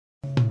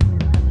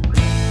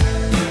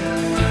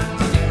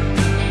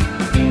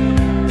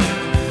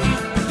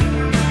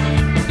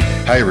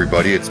Hi,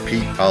 everybody. It's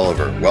Pete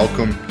Oliver.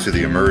 Welcome to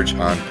the Emerge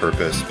on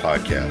Purpose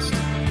podcast.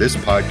 This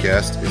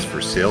podcast is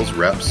for sales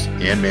reps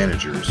and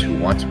managers who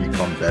want to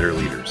become better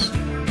leaders.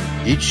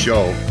 Each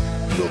show,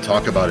 we'll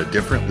talk about a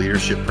different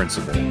leadership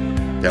principle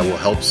that will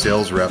help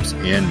sales reps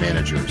and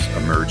managers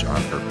emerge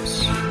on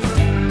purpose.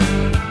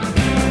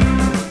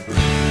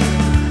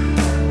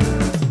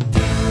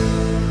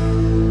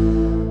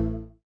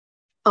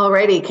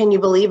 Alrighty, can you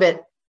believe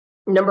it?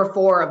 Number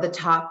 4 of the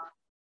top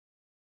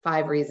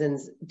 5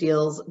 reasons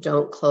deals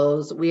don't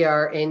close. We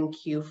are in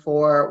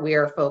Q4. We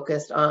are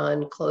focused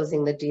on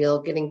closing the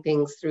deal, getting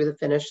things through the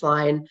finish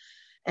line,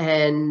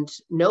 and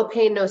no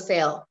pain, no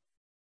sale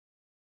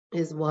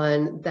is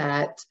one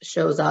that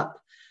shows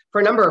up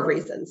for a number of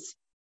reasons.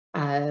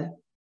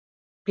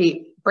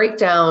 Pete, break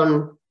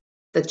down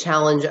the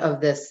challenge of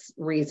this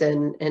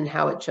reason and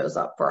how it shows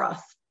up for us.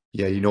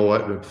 Yeah, you know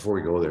what? Before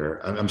we go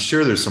there, I'm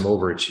sure there's some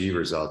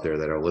overachievers out there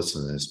that are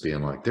listening to this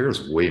being like,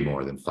 there's way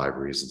more than 5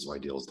 reasons why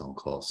deals don't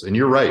close. And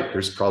you're right.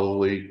 There's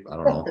probably,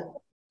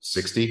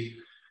 60.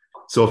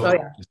 So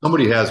if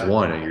somebody has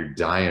one and you're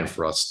dying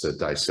for us to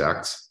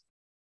dissect,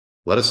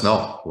 let us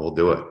know. We'll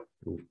do it.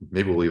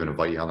 Maybe we'll even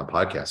invite you on the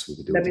podcast. We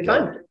could do it together.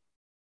 That'd be fun.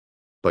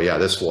 But yeah,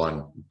 this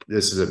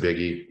is a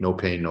biggie. No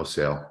pain, no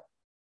sale.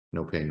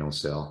 No pain, no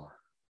sale.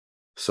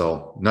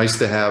 So nice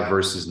to have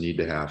versus need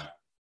to have.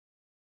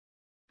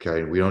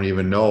 Okay, we don't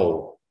even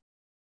know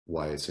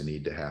why it's a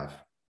need to have.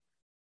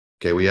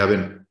 Okay, we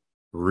haven't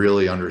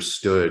really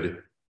understood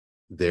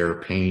their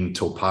pain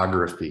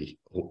topography.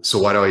 So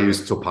why do I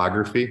use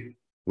topography?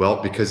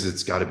 Well, because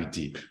it's got to be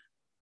deep.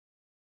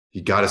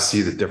 You got to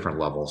see the different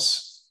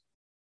levels.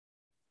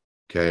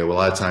 Okay, well, a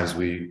lot of times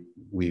we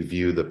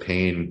view the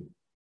pain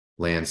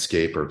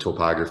landscape or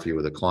topography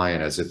with a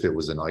client as if it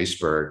was an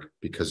iceberg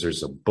because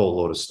there's a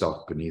boatload of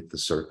stuff beneath the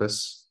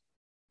surface.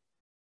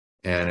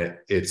 And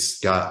it's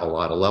got a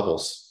lot of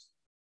levels.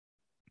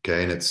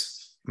 Okay. And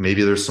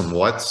maybe there's some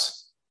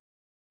whats,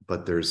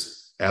 but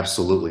there's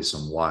absolutely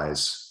some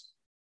whys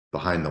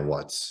behind the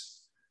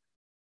whats.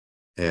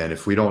 And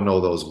if we don't know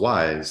those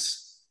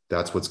whys,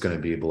 that's what's going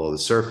to be below the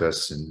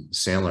surface. And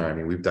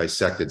Sandler, we've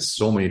dissected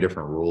so many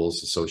different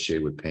rules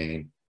associated with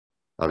pain.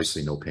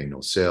 Obviously, no pain,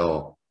 no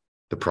sale.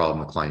 The problem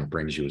the client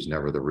brings you is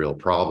never the real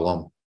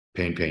problem.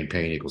 Pain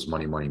equals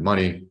money, money,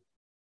 money.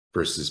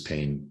 Versus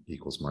pain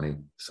equals money.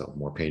 So the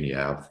more pain you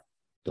have,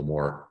 the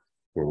more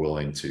we're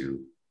willing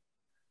to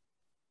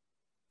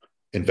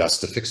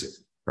invest to fix it,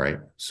 right?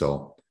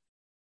 So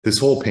this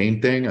whole pain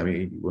thing,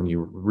 when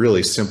you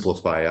really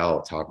simplify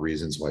out top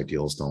reasons why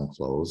deals don't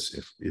close,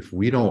 if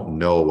we don't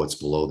know what's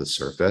below the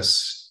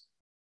surface,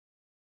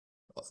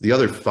 the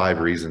other 5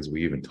 reasons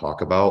we even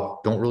talk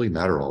about don't really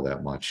matter all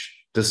that much.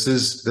 This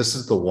is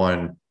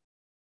the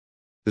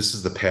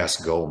pass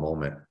go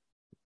moment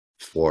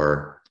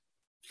for.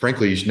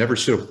 Frankly, you never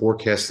should have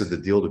forecasted the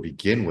deal to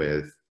begin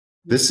with.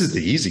 This is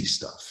the easy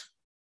stuff.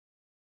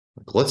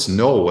 Let's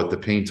know what the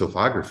pain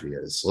topography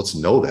is. Let's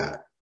know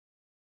that.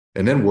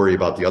 And then worry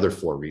about the other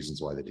 4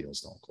 reasons why the deals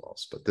don't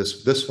close. But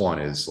this one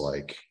is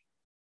like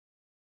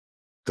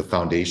the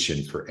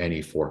foundation for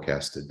any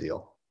forecasted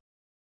deal.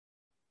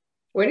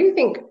 Where do you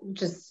think,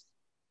 just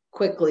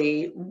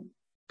quickly,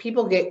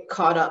 people get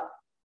caught up?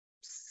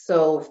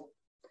 So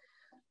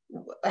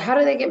how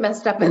do they get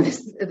messed up in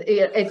this?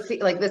 It's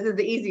like, this is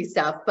the easy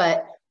stuff,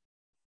 but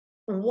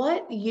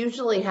what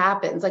usually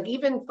happens? Like,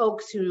 even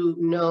folks who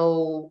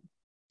know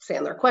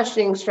Sandler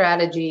questioning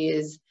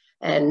strategies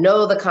and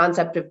know the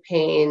concept of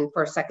pain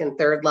for 2nd,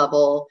 3rd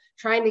level,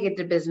 trying to get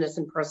to business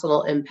and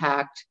personal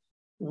impact,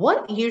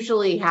 what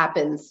usually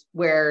happens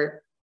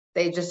where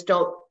they just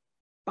don't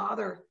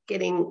bother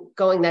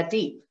going that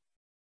deep?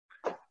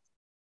 What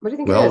do you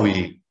think? Well,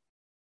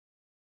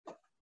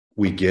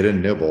 we get a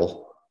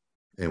nibble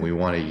and we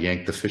want to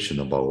yank the fish in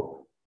the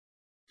boat.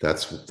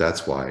 That's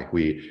why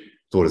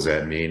what does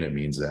that mean? It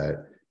means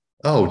that,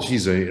 oh,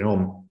 geez,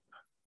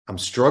 I'm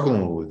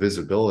struggling with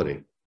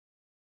visibility.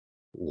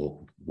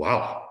 Well,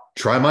 wow,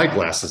 try my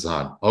glasses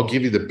on. I'll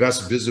give you the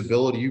best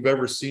visibility you've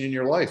ever seen in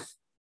your life.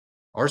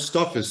 Our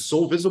stuff is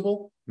so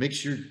visible,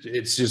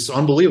 it's just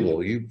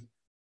unbelievable.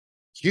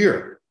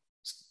 Here,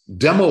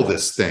 demo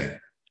this thing.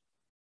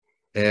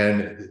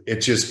 And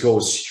it just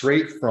goes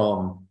straight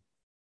from,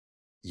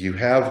 you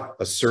have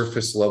a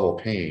surface level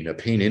pain, a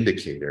pain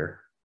indicator,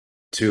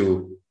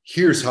 to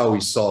here's how we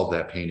solve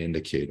that pain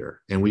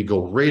indicator. And we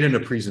go right into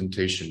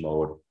presentation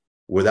mode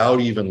without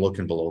even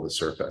looking below the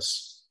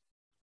surface.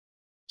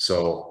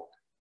 So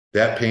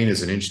that pain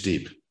is an inch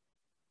deep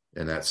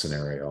in that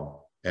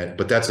scenario.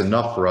 But that's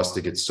enough for us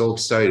to get so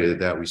excited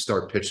that we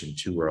start pitching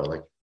too early.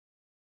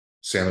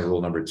 Sandler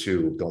rule number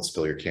 2, don't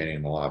spill your candy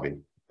in the lobby.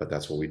 But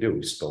that's what we do.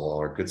 We spill all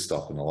our good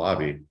stuff in the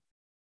lobby.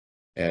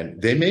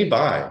 And they may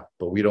buy,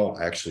 but we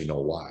don't actually know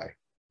why.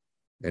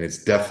 And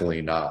it's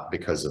definitely not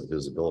because of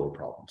visibility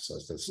problems. So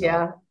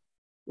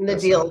the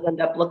deals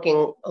end up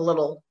looking a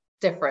little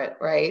different,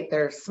 right?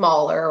 They're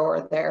smaller,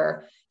 or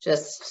they're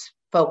just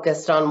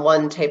focused on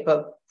one type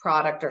of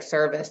product or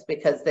service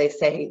because they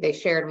say they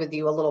shared with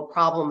you a little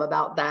problem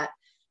about that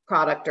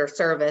product or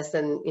service.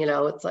 And,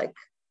 it's like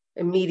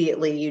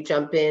immediately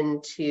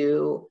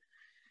the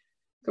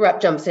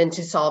rep jumps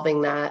into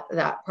solving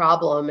that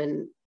problem.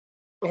 And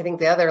I think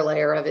the other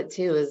layer of it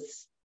too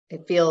is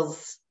it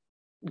feels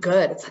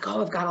good. It's like,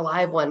 oh, I've got a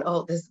live one.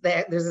 Oh, this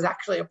is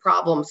actually a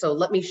problem. So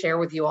let me share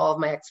with you all of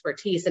my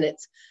expertise. And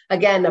it's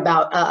again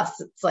about us.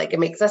 It's like it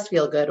makes us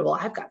feel good. Well,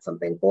 I've got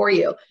something for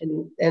you.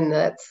 And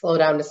that slow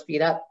down to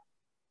speed up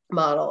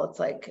model. It's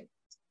like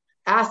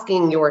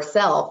asking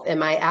yourself,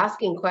 am I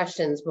asking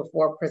questions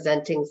before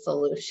presenting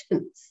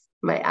solutions?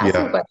 Am I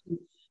asking questions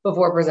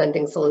before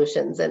presenting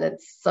solutions? And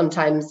it's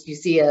sometimes you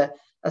see a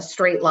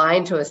straight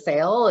line to a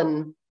sale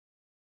and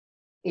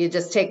you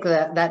just take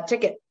that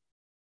ticket.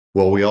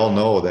 Well, we all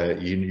know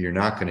that you're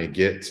not going to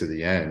get to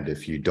the end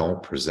if you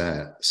don't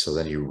present. So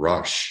then you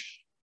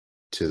rush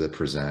to the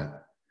present.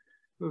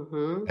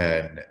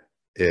 And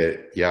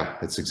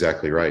it's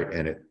exactly right.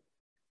 And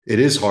it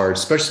is hard,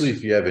 especially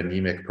if you have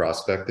anemic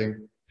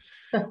prospecting,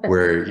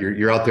 where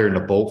you're out there in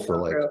the boat for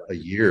like a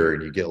year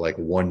and you get like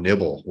one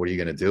nibble. What are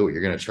you going to do?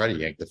 You're going to try to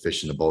yank the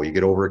fish in the boat. You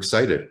get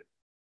overexcited.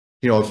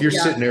 If you're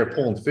sitting there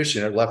pulling fish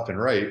in it left and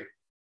right,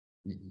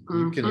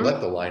 you can let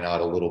the line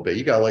out a little bit.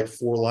 You got like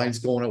 4 lines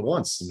going at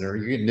once and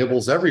you get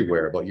nibbles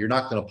everywhere, but you're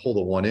not going to pull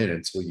the one in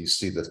until you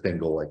see the thing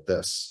go like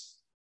this.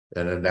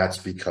 And then that's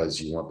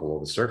because you went below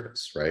the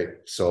surface, right?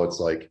 So it's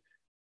like,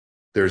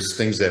 there's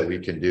things that we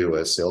can do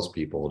as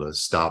salespeople to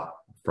stop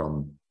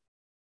from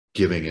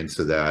giving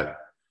into that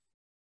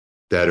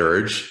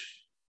urge.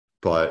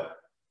 But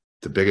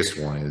the biggest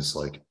one is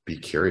like, be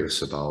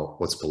curious about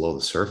what's below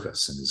the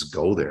surface and just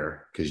go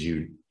there, because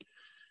you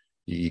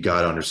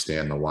got to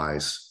understand the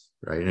whys.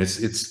 Right. And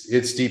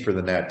it's deeper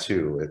than that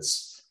too.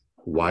 It's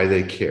why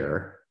they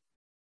care.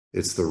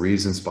 It's the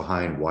reasons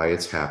behind why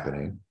it's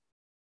happening.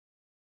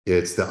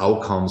 It's the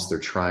outcomes they're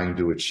trying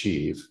to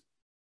achieve.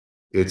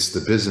 It's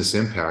the business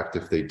impact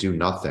if they do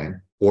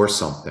nothing or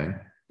something,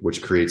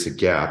 which creates a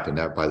gap. And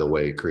that, by the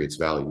way, creates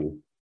value.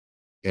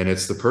 And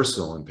it's the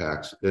personal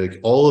impact. Like,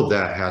 all of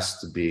that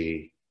has to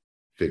be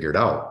figured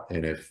out.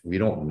 And if we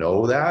don't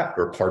know that,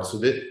 or parts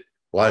of it,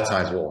 a lot of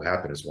times what will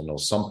happen is we'll know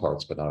some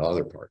parts, but not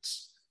other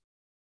parts.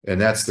 And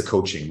that's the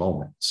coaching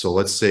moment. So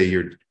let's say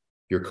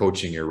you're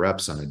coaching your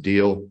reps on a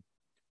deal.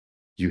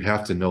 You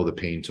have to know the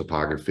pain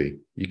topography.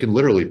 You can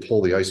literally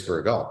pull the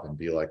iceberg up and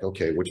be like,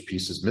 okay, which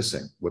piece is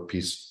missing? What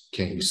piece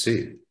can't you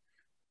see?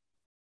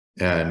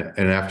 And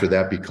after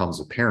that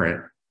becomes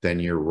apparent, then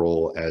your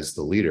role as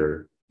the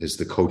leader is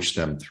to coach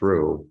them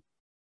through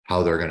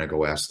how they're going to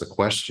go ask the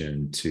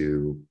question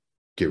to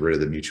get rid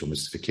of the mutual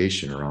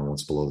mystification around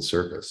what's below the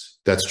surface.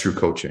 That's true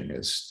coaching,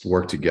 is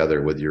work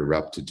together with your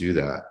rep to do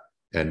that,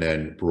 and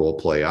then role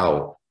play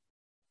out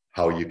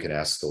how you can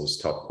ask those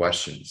tough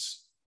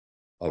questions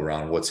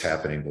around what's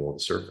happening below the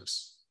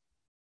surface.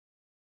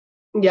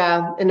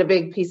 Yeah. And a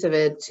big piece of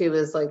it too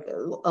is like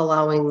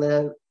allowing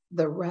the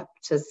rep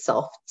to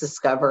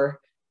self-discover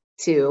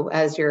too,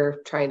 as you're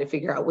trying to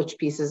figure out which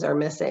pieces are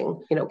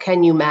missing.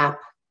 Can you map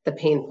the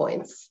pain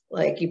points?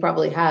 Like, you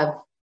might have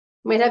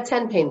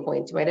 10 pain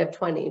points, you might have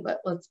 20, but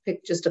let's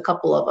pick just a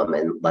couple of them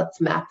and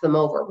let's map them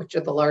over. Which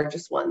are the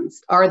largest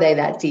ones? Are they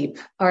that deep?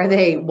 Are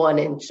they 1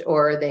 inch,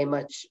 or are they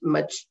much,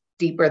 much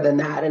deeper than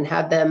that? And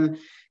have them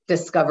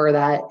discover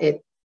that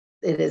it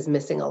is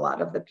missing a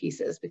lot of the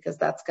pieces, because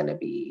that's going to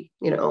be,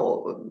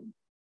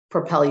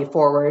 propel you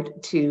forward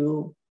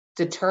to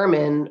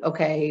determine,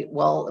 okay,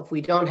 well, if we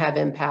don't have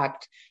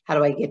impact, how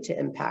do I get to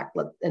impact?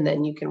 And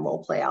then you can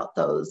role play out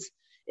those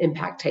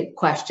impact type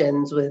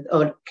questions with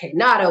okay,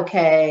 not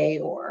okay,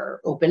 or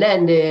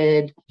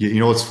open-ended. You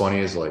know what's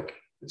funny is, like,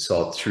 it's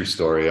all true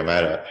story. I'm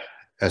at a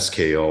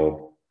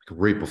SKO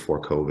right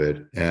before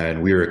COVID,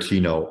 and we were a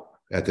keynote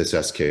at this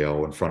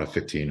SKO in front of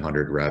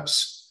 1,500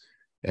 reps.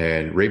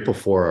 And right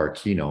before our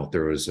keynote,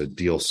 there was a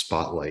deal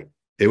spotlight.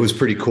 It was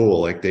pretty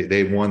cool. Like,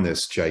 they won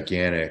this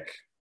gigantic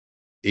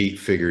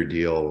 8-figure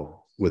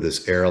deal with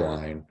this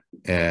airline,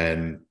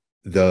 and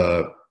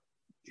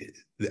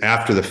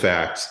after the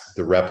fact,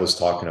 the rep was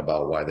talking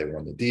about why they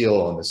won the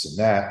deal and this and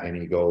that. And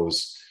he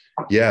goes,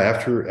 yeah,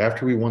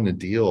 after we won the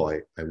deal,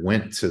 I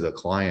went to the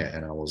client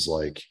and I was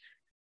like,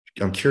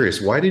 I'm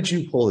curious, why did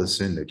you pull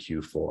this into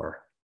Q4?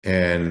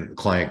 And the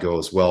client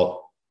goes,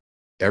 well,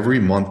 every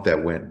month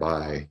that went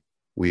by,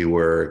 we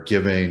were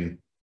giving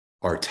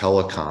our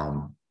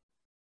telecom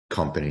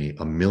company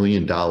 $1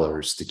 million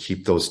to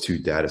keep those 2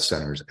 data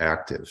centers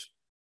active.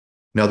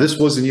 Now, this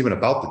wasn't even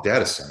about the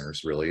data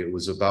centers, really. It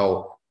was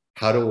about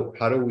how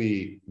do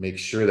we make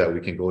sure that we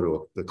can go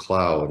to the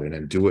cloud and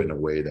then do it in a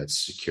way that's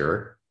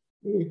secure.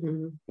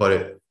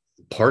 But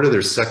part of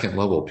their second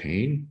level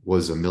pain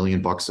was $1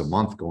 million a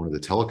month going to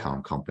the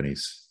telecom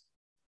companies.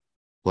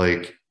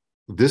 Like,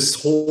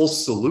 this whole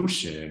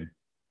solution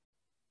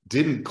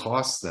didn't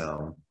cost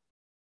them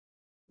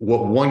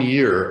what 1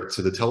 year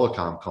to the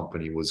telecom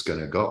company was going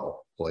to go.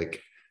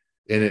 Like,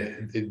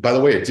 and by the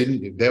way,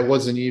 that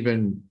wasn't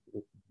even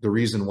the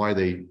reason why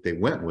they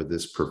went with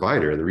this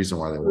provider. The reason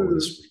why they went with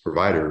this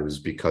provider was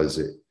because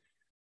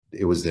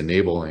it was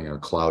enabling a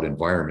cloud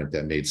environment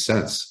that made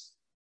sense.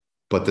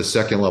 But the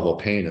second level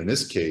pain in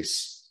this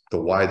case,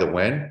 the why, the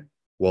when,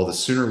 well, the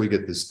sooner we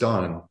get this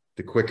done,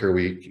 the quicker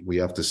we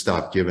have to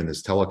stop giving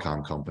this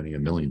telecom company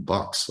 $1 million.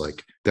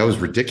 Like, that was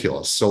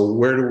ridiculous. So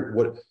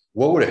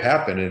what would have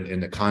happened in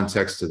the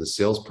context of the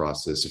sales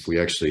process if we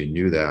actually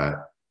knew that,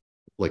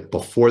 like,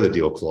 before the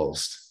deal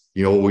closed?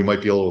 You know, we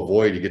might be able to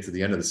avoid, you get to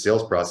the end of the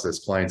sales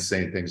process, clients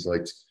saying things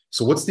like,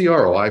 so what's the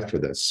ROI for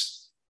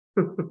this?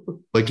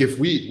 Like, if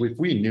we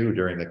knew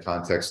during the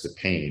context of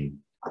pain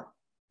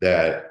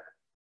that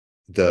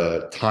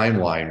the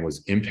timeline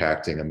was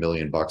impacting $1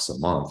 million a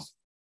month,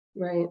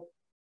 Right.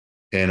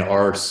 and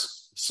our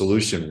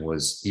solution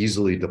was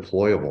easily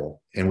deployable,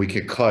 and we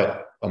could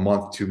cut a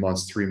month, 2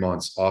 months, 3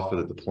 months off of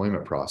the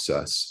deployment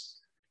process,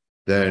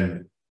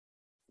 then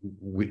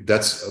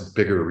that's a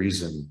bigger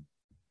reason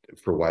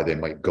for why they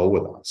might go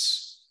with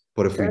us.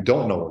 But if we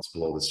don't know what's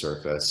below the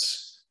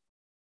surface,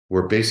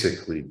 we're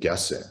basically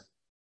guessing.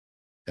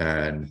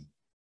 And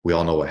we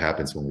all know what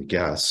happens when we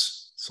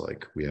guess. It's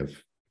like we have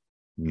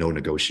no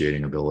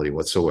negotiating ability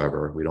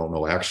whatsoever. We don't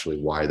know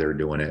actually why they're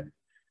doing it.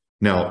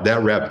 Now,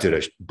 that rep did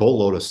a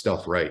boatload of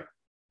stuff right.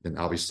 And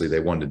obviously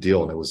they won the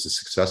deal, and it was a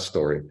success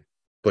story.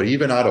 But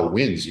even out of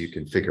wins, you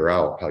can figure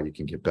out how you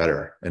can get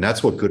better. And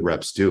that's what good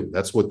reps do.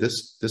 That's what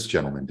this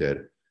gentleman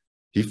did.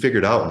 He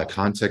figured out, in the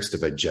context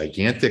of a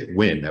gigantic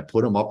win that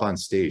put him up on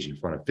stage in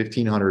front of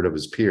 1,500 of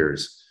his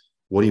peers,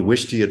 what he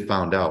wished he had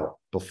found out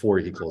before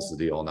he closed the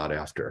deal, not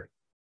after.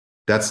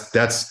 That's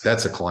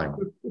a climb.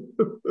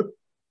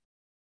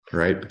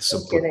 Right. So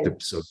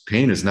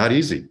pain is not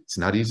easy. It's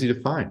not easy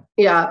to find.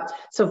 Yeah.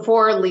 So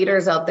for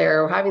leaders out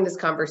there having this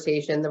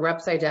conversation, the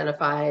reps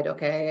identified,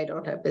 okay, I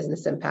don't have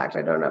business impact.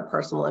 I don't have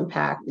personal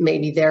impact.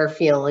 Maybe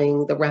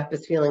the rep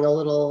is feeling a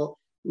little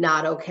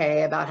not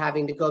okay about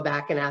having to go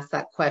back and ask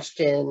that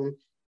question.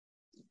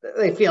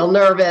 They feel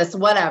nervous,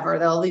 whatever.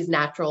 There are all these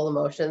natural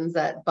emotions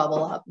that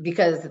bubble up,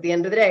 because at the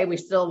end of the day, we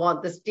still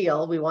want this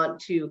deal. We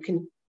want to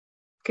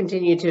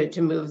continue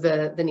to move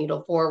the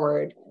needle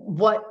forward.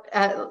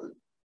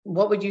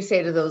 What would you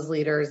say to those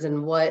leaders,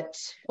 and what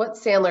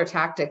Sandler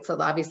tactics, so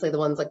obviously the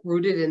ones like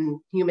rooted in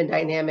human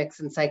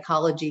dynamics and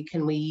psychology,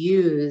 can we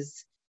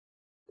use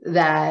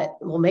that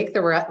will make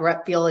the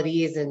rep feel at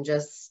ease, and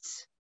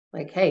just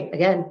like, hey,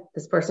 again,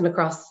 this person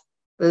across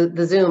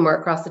the Zoom or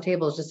across the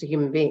table is just a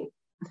human being.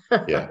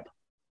 Yeah.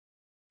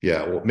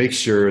 Well, make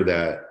sure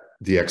that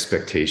the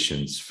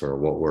expectations for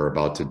what we're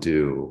about to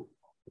do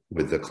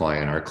with the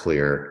client are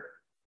clear.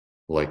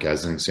 Like,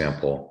 as an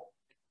example,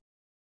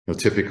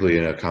 typically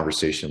in a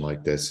conversation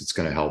like this, it's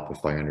going to help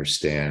if I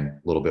understand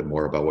a little bit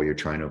more about what you're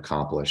trying to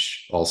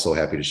accomplish. Also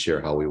happy to share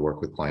how we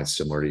work with clients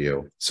similar to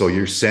you. So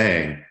you're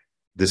saying,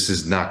 this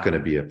is not going to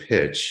be a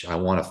pitch. I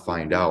want to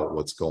find out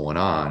what's going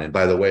on. And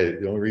by the way,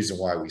 the only reason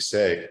why we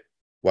say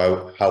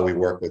how we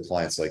work with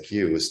clients like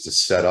you is to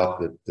set up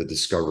the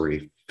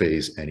discovery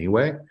phase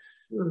anyway.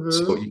 Mm-hmm.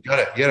 So you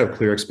gotta have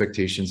clear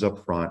expectations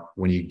up front.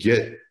 When you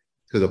get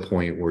to the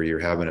point where you're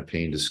having a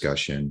pain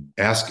discussion,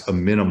 ask a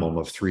minimum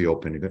of 3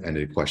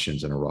 open-ended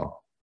questions in a row.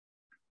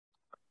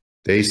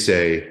 They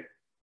say,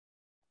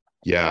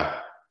 yeah,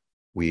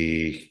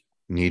 we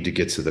need to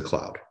get to the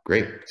cloud.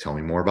 Great. Tell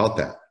me more about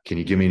that. Can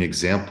you give me an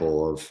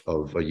example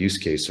of a use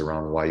case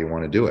around why you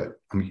want to do it?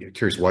 I'm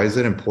curious, why is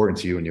that important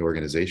to you in the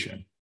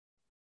organization?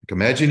 Like,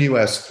 imagine you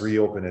ask 3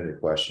 open-ended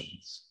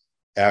questions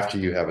after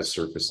you have a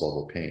surface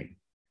level pain.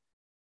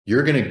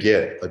 You're going to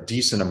get a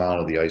decent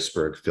amount of the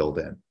iceberg filled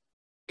in.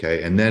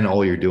 Okay. And then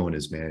all you're doing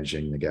is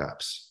managing the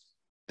gaps.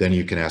 Then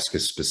you can ask a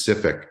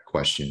specific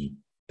question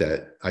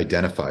that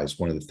identifies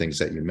one of the things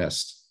that you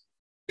missed.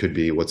 Could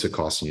be, what's it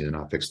costing you to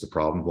not fix the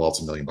problem? Well,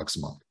 it's $1 million a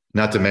month.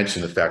 Not to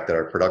mention the fact that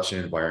our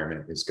production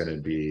environment is going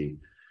to be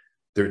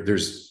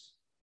there's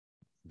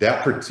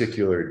that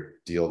particular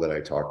deal that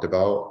I talked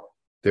about.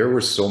 There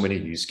were so many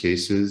use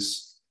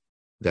cases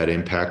that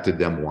impacted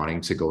them wanting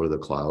to go to the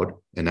cloud.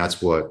 And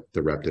that's what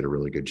the rep did a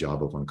really good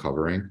job of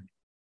uncovering.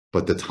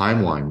 But the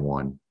timeline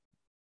one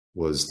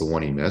was the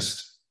one he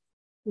missed.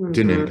 Mm-hmm.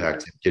 Didn't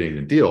impact him getting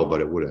the deal,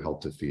 but it would have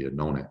helped if he had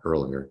known it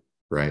earlier,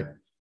 right?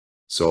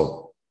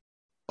 So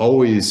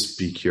always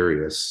be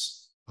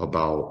curious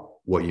about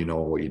what you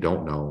know and what you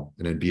don't know,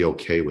 and then be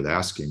okay with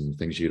asking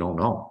things you don't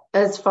know.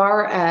 As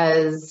far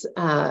as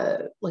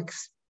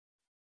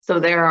so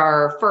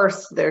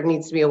there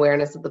needs to be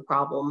awareness of the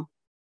problem.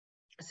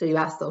 So you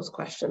ask those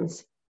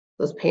questions,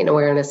 those pain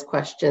awareness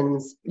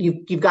questions.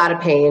 You've got a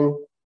pain,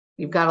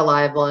 you've got a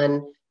live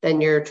one. Then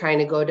you're trying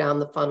to go down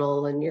the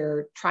funnel and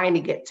you're trying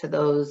to get to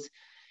those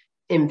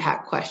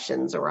impact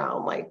questions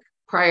around like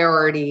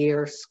priority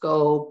or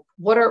scope.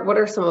 What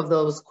are some of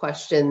those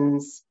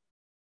questions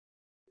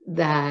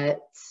that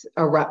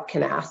a rep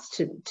can ask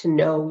to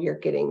know you're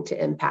getting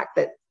to impact,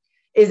 that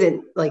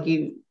isn't like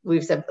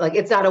we've said, like,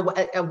 it's not a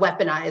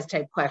weaponized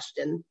type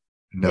question?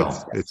 No,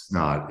 it's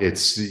not.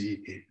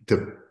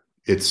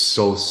 It's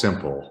so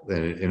simple.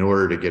 And in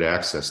order to get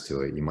access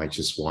to it, you might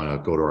just want to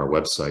go to our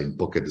website and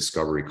book a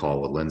discovery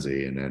call with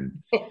Lindsay. And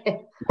then,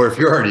 or if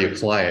you're already a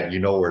client, you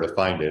know where to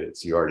find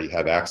it. You already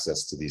have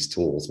access to these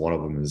tools. One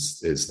of them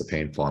is the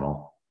pain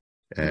funnel.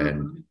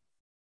 And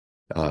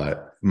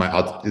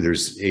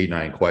There's 8,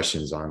 9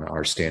 questions on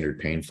our standard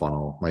pain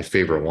funnel. My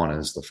favorite one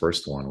is the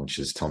first one, which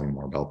is tell me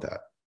more about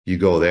that. You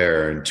go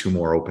there and 2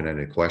 more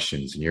open-ended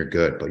questions and you're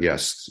good. But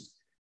yes,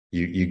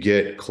 you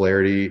get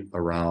clarity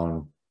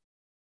around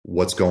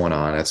what's going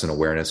on. That's an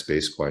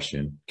awareness-based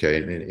question. Okay.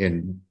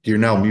 And you're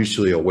now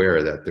mutually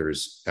aware that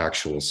there's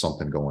actual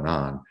something going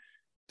on.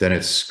 Then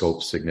it's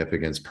scope,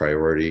 significance,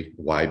 priority,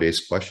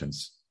 why-based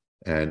questions.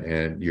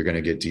 And you're going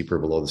to get deeper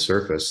below the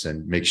surface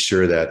and make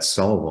sure that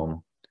some of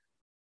them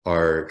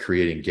are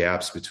creating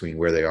gaps between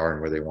where they are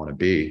and where they want to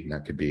be. And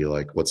that could be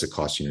like, what's it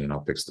costing you to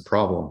not fix the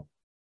problem?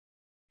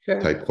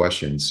 Sure. Type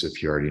questions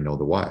if you already know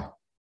the why,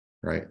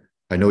 right?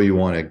 I know you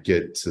want to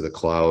get to the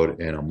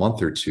cloud in a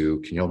month or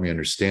 2. Can you help me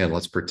understand?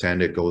 Let's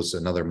pretend it goes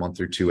another month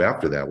or 2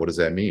 after that. What does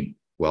that mean?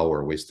 Well,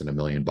 we're wasting $1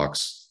 million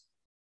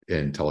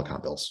in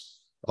telecom bills.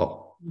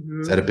 Oh,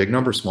 is that a big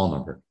number, small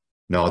number?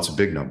 No, it's a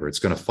big number. It's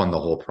going to fund the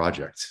whole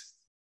project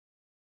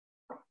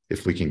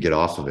if we can get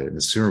off of it. And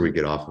the sooner we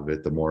get off of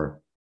it, the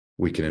more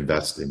we can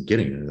invest in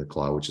getting into the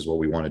cloud, which is what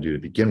we want to do to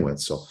begin with.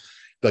 So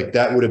like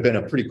that would have been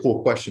a pretty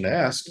cool question to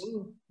ask.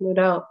 No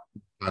doubt.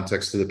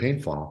 Context to the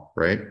pain funnel,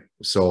 right?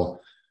 So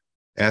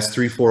ask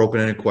 3, 4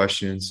 open-ended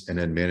questions and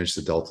then manage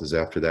the deltas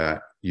after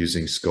that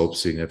using scope,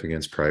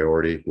 significance,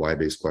 priority,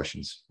 why-based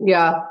questions.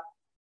 Yeah.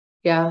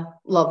 Yeah.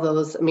 Love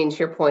those. I mean, to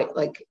your point,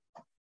 like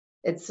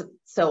it's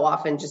so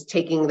often just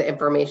taking the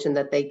information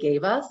that they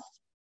gave us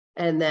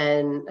and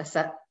then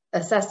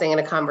assessing in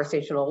a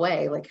conversational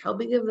way, like how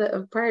big of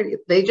a priority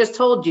they just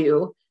told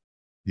you.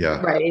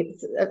 Yeah. Right.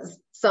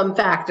 Some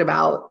fact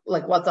about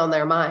like what's on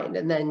their mind.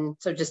 And then,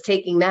 so just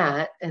taking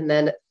that and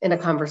then in a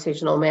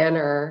conversational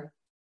manner,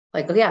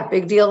 like, oh yeah,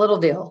 big deal, little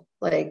deal.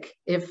 Like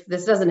if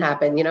this doesn't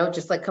happen, you know,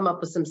 just like come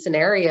up with some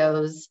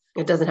scenarios.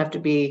 It doesn't have to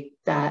be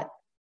that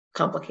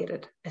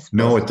complicated.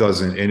 No, it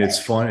doesn't. And it's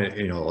fun.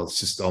 You know, it's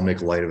just, I'll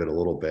make light of it a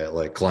little bit.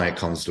 Like client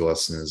comes to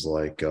us and is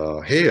like,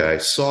 hey, I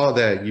saw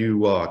that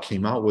you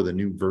came out with a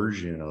new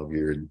version of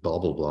your blah,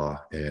 blah, blah.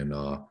 And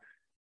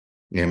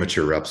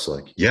amateur reps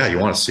like, yeah, you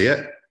want to see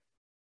it?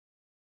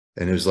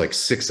 And there's like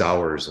 6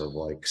 hours of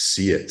like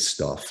see it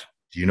stuff.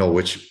 Do you know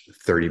which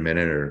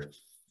 30-minute or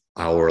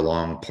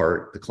hour-long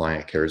part the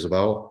client cares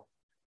about?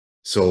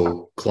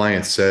 So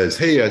client says,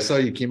 hey, I saw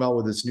you came out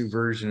with this new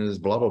version of this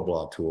blah, blah,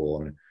 blah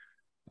tool. And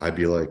I'd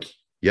be like,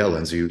 yeah,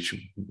 Lindsay,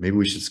 maybe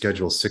we should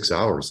schedule 6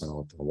 hours and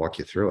I'll walk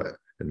you through it.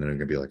 And then they're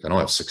going to be like, I don't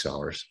have 6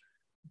 hours.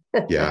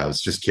 Yeah, I was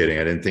just kidding.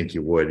 I didn't think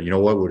you would. You know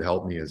what would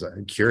help me is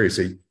I'm curious.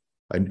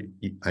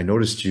 I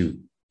noticed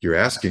you're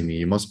asking me,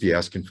 you must be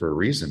asking for a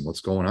reason.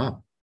 What's going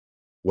on?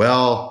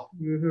 Well,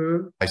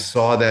 I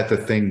saw that the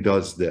thing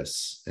does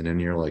this. And then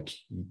you're like,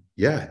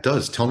 yeah, it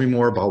does. Tell me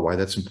more about why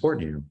that's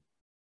important to you.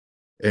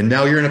 And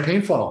now you're in a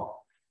pain funnel.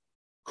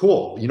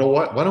 Cool. You know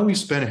what? Why don't we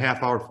spend a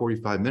half hour,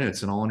 45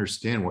 minutes and I'll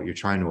understand what you're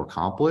trying to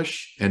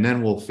accomplish. And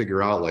then we'll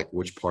figure out like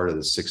which part of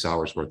the 6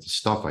 hours worth of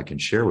stuff I can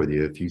share with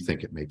you if you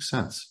think it makes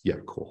sense. Yeah,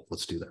 cool.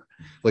 Let's do that.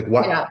 Like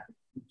what? Yeah.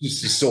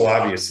 This is so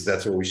obvious that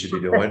that's what we should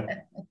be doing.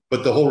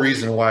 But the whole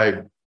reason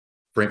why,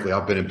 frankly,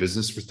 I've been in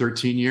business for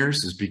 13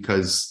 years is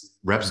because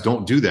reps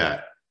don't do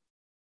that,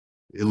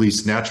 at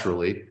least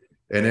naturally.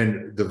 And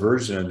then the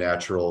version of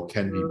natural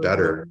can be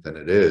better than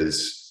it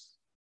is.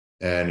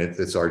 And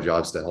it's our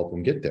jobs to help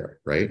them get there,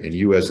 right? And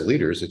you as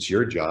leaders, it's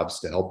your jobs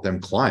to help them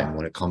climb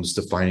when it comes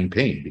to finding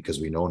pain, because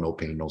we know no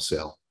pain, no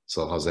sale.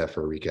 So how's that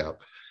for a recap?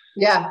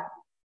 Yeah.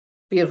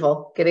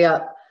 Beautiful. Giddy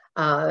up.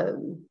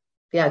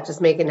 Yeah,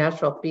 just make it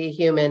natural. Be a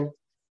human.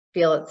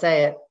 Feel it,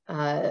 say it.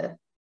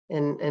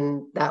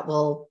 And that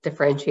will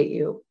differentiate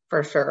you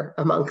for sure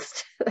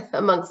amongst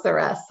the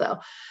rest. So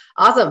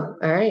awesome.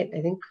 All right.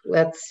 I think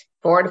that's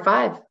 4 to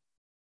 5.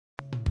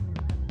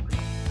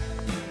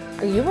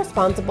 Are you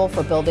responsible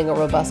for building a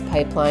robust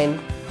pipeline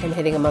and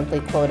hitting a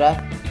monthly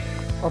quota?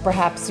 Or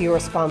perhaps you're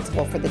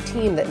responsible for the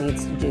team that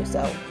needs to do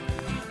so.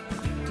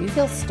 Do you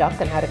feel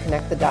stuck on how to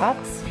connect the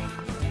dots?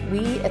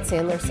 We at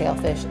Sandler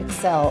Sailfish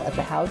excel at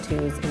the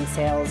how-tos in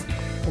sales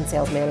and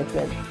sales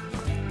management.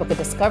 Book a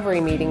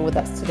discovery meeting with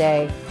us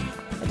today.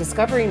 A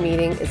discovery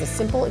meeting is a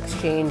simple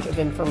exchange of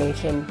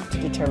information to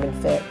determine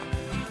fit.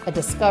 A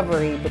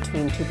discovery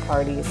between 2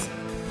 parties,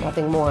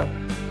 nothing more.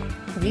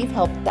 We've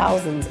helped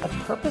thousands of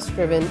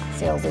purpose-driven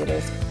sales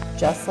leaders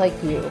just like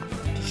you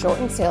to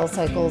shorten sales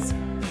cycles,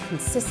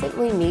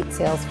 consistently meet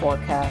sales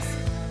forecasts,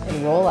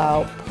 and roll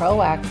out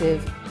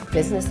proactive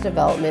business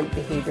development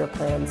behavior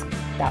plans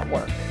that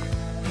work.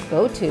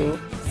 Go to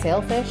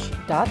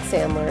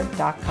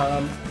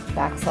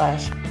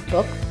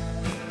sailfish.sandler.com/book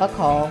a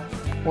call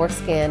or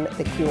scan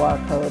the QR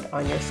code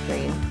on your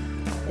screen.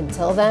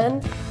 Until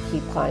then,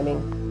 keep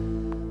climbing.